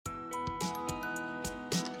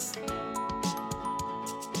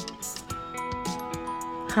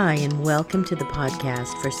Hi, and welcome to the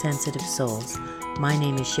podcast for sensitive souls. My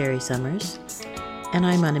name is Sheri Summers, and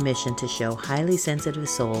I'm on a mission to show highly sensitive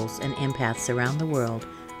souls and empaths around the world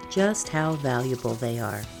just how valuable they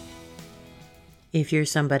are. If you're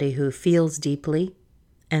somebody who feels deeply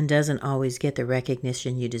and doesn't always get the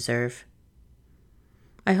recognition you deserve,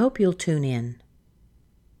 I hope you'll tune in,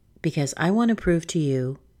 because I want to prove to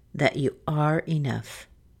you that you are enough,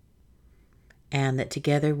 and that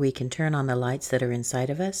together we can turn on the lights that are inside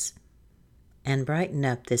of us and brighten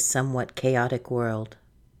up this somewhat chaotic world.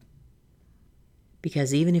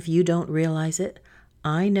 Because even if you don't realize it,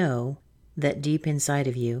 I know that deep inside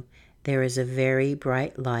of you there is a very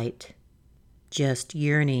bright light just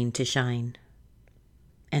yearning to shine.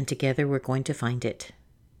 And together we're going to find it.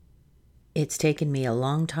 It's taken me a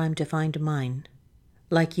long time to find mine.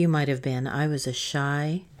 Like you might have been, I was a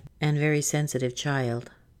shy and very sensitive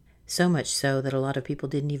child. So much so that a lot of people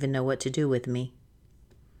didn't even know what to do with me.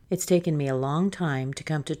 It's taken me a long time to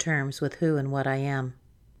come to terms with who and what I am.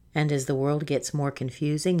 And as the world gets more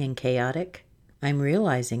confusing and chaotic, I'm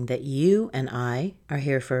realizing that you and I are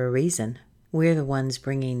here for a reason. We're the ones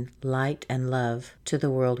bringing light and love to the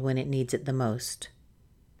world when it needs it the most.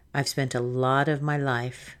 I've spent a lot of my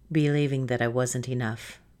life believing that I wasn't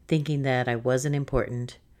enough, thinking that I wasn't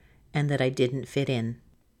important, and that I didn't fit in.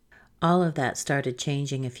 All of that started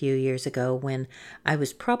changing a few years ago when I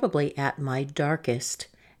was probably at my darkest,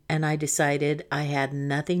 and I decided I had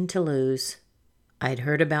nothing to lose. I'd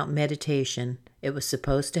heard about meditation. It was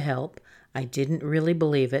supposed to help. I didn't really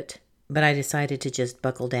believe it, but I decided to just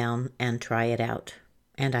buckle down and try it out.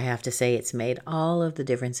 And I have to say it's made all of the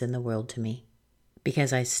difference in the world to me,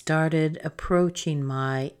 because I started approaching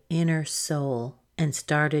my inner soul and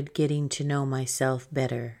started getting to know myself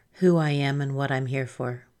better, who I am and what I'm here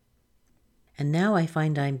for. And now I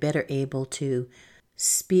find I'm better able to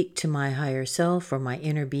speak to my higher self or my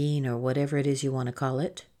inner being or whatever it is you want to call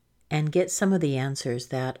it, and get some of the answers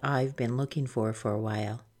that I've been looking for a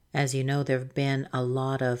while. As you know, there have been a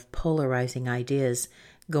lot of polarizing ideas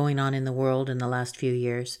going on in the world in the last few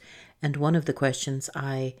years, and one of the questions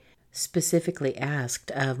I specifically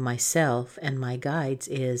asked of myself and my guides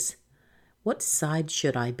is, what side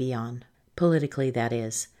should I be on? Politically, that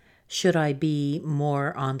is. Should I be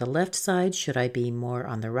more on the left side? Should I be more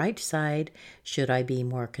on the right side? Should I be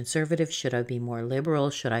more conservative? Should I be more liberal?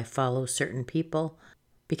 Should I follow certain people?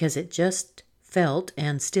 Because it just felt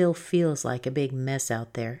and still feels like a big mess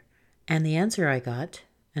out there. And the answer I got,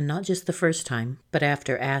 and not just the first time, but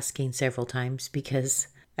after asking several times, because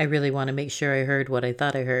I really want to make sure I heard what I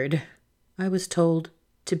thought I heard, I was told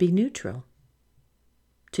to be neutral.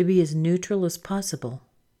 To be as neutral as possible.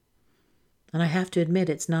 And I have to admit,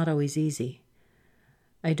 it's not always easy.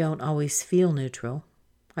 I don't always feel neutral.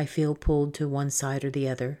 I feel pulled to one side or the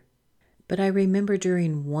other. But I remember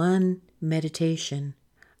during one meditation,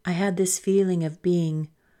 I had this feeling of being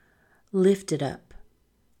lifted up.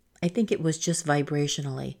 I think it was just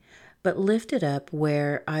vibrationally, but lifted up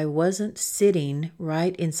where I wasn't sitting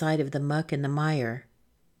right inside of the muck and the mire.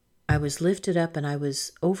 I was lifted up and I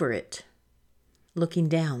was over it, looking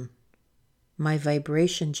down. My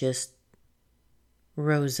vibration just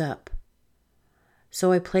rose up.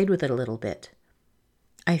 So I played with it a little bit.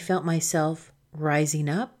 I felt myself rising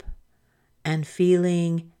up and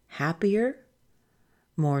feeling happier,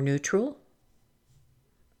 more neutral,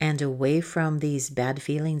 and away from these bad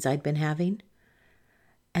feelings I'd been having.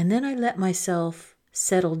 And then I let myself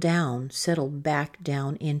settle back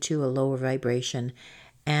down into a lower vibration,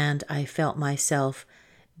 and I felt myself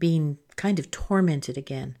being kind of tormented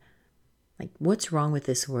again. Like, what's wrong with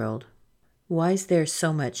this world? Why is there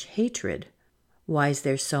so much hatred? Why is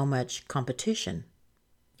there so much competition?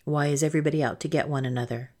 Why is everybody out to get one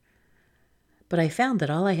another? But I found that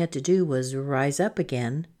all I had to do was rise up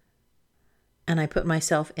again, and I put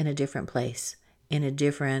myself in a different place, in a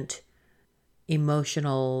different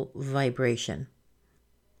emotional vibration.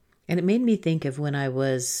 And it made me think of when I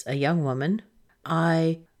was a young woman.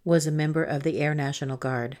 I was a member of the Air National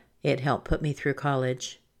Guard. It helped put me through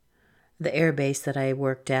college. The air base that I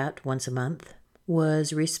worked at once a month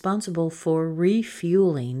was responsible for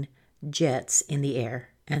refueling jets in the air.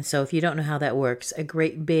 And so if you don't know how that works, a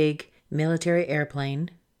great big military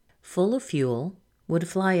airplane full of fuel would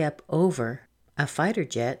fly up over a fighter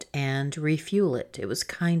jet and refuel it. It was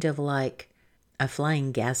kind of like a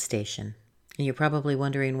flying gas station. And you're probably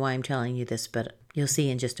wondering why I'm telling you this, but you'll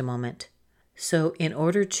see in just a moment. So in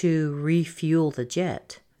order to refuel the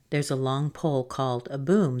jet, there's a long pole called a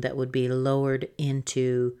boom that would be lowered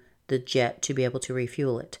into the jet to be able to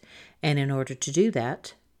refuel it. And in order to do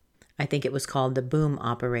that, I think it was called the boom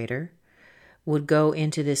operator, would go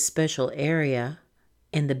into this special area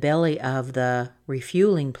in the belly of the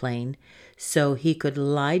refueling plane so he could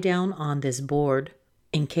lie down on this board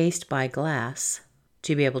encased by glass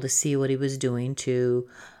to be able to see what he was doing to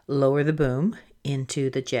lower the boom into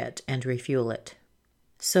the jet and refuel it.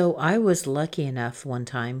 So I was lucky enough one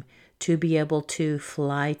time to be able to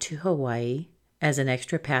fly to Hawaii as an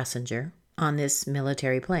extra passenger on this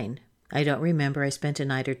military plane. I don't remember. I spent a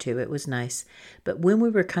night or two. It was nice. But when we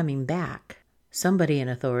were coming back, somebody in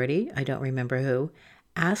authority, I don't remember who,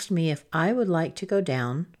 asked me if I would like to go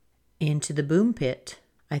down into the boom pit,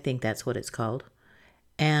 I think that's what it's called,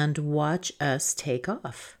 and watch us take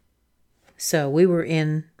off. So we were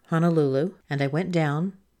in Honolulu, and I went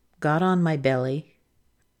down, got on my belly,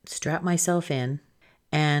 strapped myself in,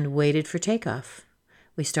 and waited for takeoff.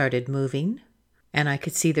 We started moving, and I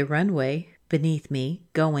could see the runway beneath me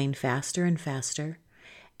going faster and faster,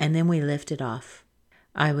 and then we lifted off.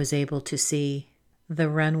 I was able to see the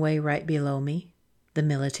runway right below me, the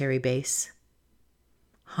military base,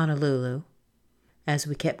 Honolulu. As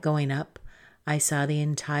we kept going up, I saw the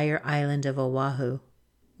entire island of Oahu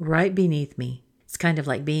right beneath me. It's kind of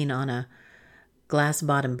like being on a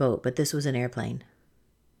glass-bottom boat, but this was an airplane.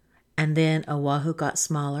 And then Oahu got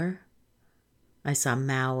smaller. I saw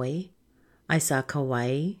Maui. I saw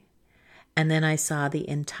Kauai. And then I saw the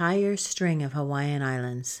entire string of Hawaiian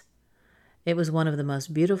islands. It was one of the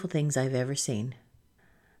most beautiful things I've ever seen.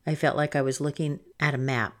 I felt like I was looking at a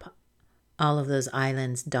map, all of those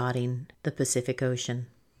islands dotting the Pacific Ocean.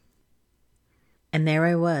 And there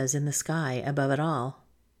I was in the sky above it all.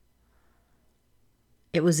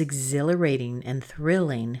 It was exhilarating and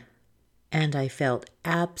thrilling, and I felt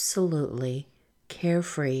absolutely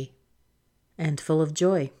carefree and full of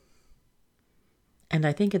joy. And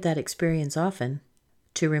I think of that experience often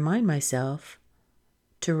to remind myself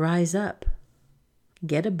to rise up,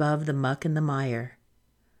 get above the muck and the mire.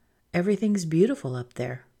 Everything's beautiful up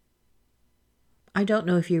there. I don't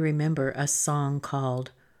know if you remember a song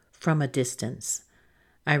called From a Distance.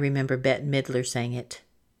 I remember Bette Midler sang it.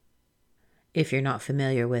 If you're not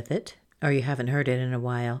familiar with it, or you haven't heard it in a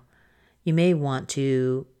while, you may want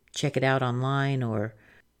to check it out online or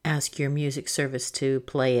ask your music service to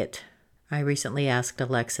play it. I recently asked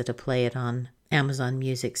Alexa to play it on Amazon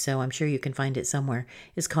Music, so I'm sure you can find it somewhere.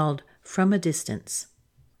 It's called From a Distance.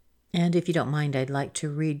 And if you don't mind, I'd like to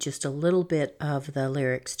read just a little bit of the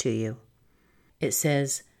lyrics to you. It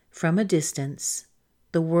says, "From a distance,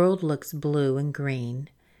 the world looks blue and green,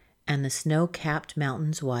 and the snow-capped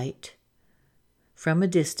mountains white. From a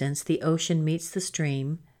distance, the ocean meets the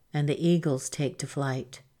stream, and the eagles take to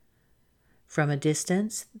flight. From a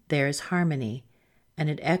distance, there is harmony, and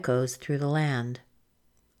it echoes through the land.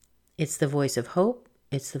 It's the voice of hope,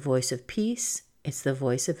 it's the voice of peace, it's the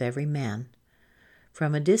voice of every man.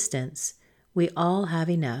 From a distance, we all have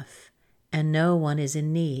enough, and no one is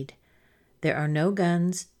in need. There are no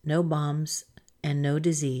guns, no bombs, and no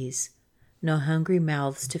disease, no hungry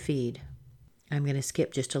mouths to feed." I'm going to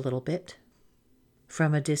skip just a little bit.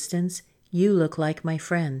 "From a distance, you look like my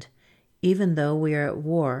friend, even though we are at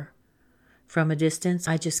war. From a distance,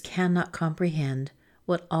 I just cannot comprehend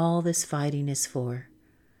what all this fighting is for.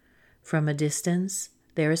 From a distance,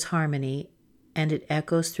 there is harmony, and it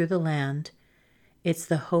echoes through the land. It's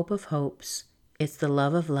the hope of hopes, it's the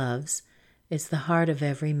love of loves, it's the heart of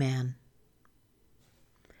every man."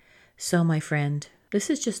 So, my friend, this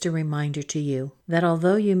is just a reminder to you that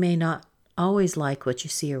although you may not always like what you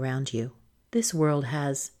see around you, this world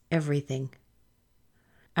has everything.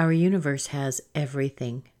 Our universe has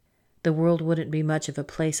everything. The world wouldn't be much of a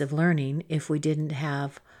place of learning if we didn't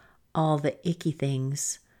have all the icky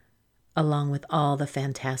things along with all the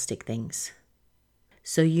fantastic things.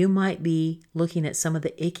 So you might be looking at some of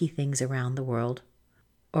the icky things around the world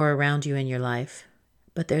or around you in your life,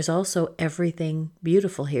 but there's also everything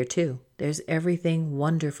beautiful here too. There's everything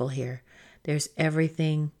wonderful here. There's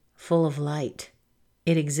everything full of light.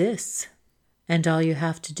 It exists. And all you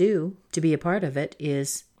have to do to be a part of it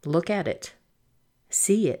is look at it.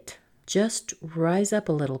 See it. Just rise up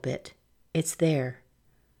a little bit. It's there.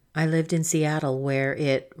 I lived in Seattle where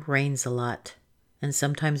it rains a lot, and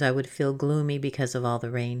sometimes I would feel gloomy because of all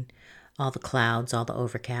the rain, all the clouds, all the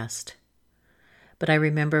overcast. But I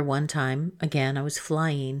remember one time, again, I was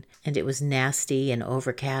flying, and it was nasty and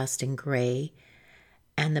overcast and gray,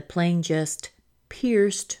 and the plane just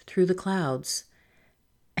pierced through the clouds,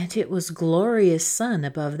 and it was glorious sun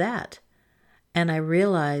above that. And I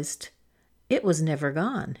realized it was never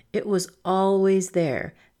gone. It was always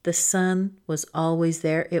there. The sun was always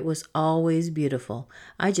there. It was always beautiful.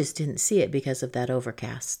 I just didn't see it because of that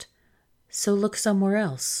overcast. So look somewhere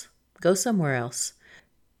else. Go somewhere else.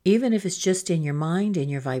 Even if it's just in your mind, in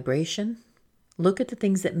your vibration, Look at the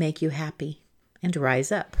things that make you happy and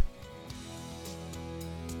rise up.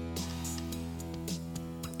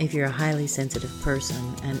 If you're a highly sensitive person,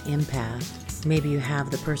 an empath, maybe you have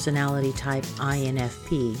the personality type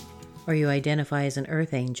INFP, or you identify as an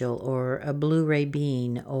earth angel, or a blue-ray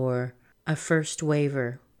being, or a first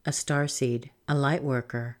waver, a starseed, a light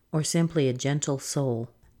worker, or simply a gentle soul.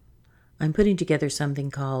 I'm putting together something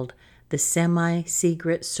called the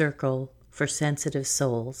Semi-Secret Circle for Sensitive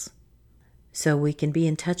Souls. So we can be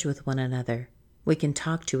in touch with one another. We can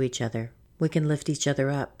talk to each other. We can lift each other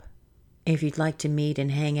up. If you'd like to meet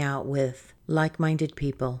and hang out with like-minded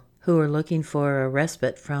people who are looking for a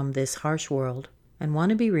respite from this harsh world and want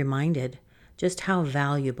to be reminded just how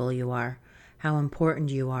valuable you are, how important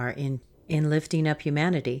you are in lifting up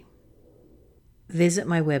humanity, visit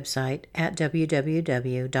my website at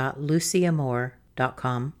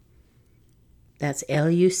www.luciamore.com. That's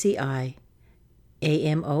LUCIAMOR.com.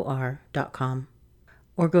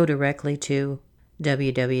 Or go directly to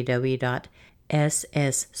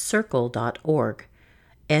www.sscircle.org.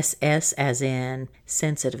 SS as in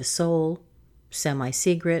sensitive soul,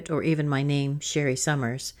 semi-secret, or even my name, Sheri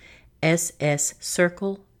Summers,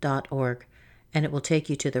 sscircle.org, and it will take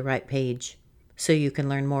you to the right page so you can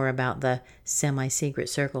learn more about the Semi-Secret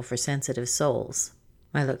Circle for Sensitive Souls.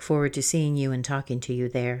 I look forward to seeing you and talking to you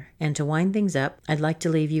there. And to wind things up, I'd like to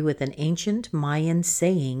leave you with an ancient Mayan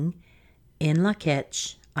saying, "In la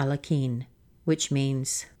quech a la kin," which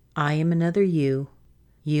means, I am another you,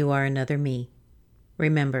 you are another me.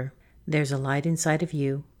 Remember, there's a light inside of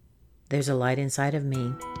you, there's a light inside of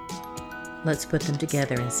me. Let's put them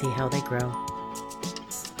together and see how they grow.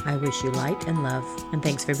 I wish you light and love, and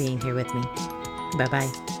thanks for being here with me.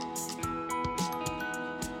 Bye-bye.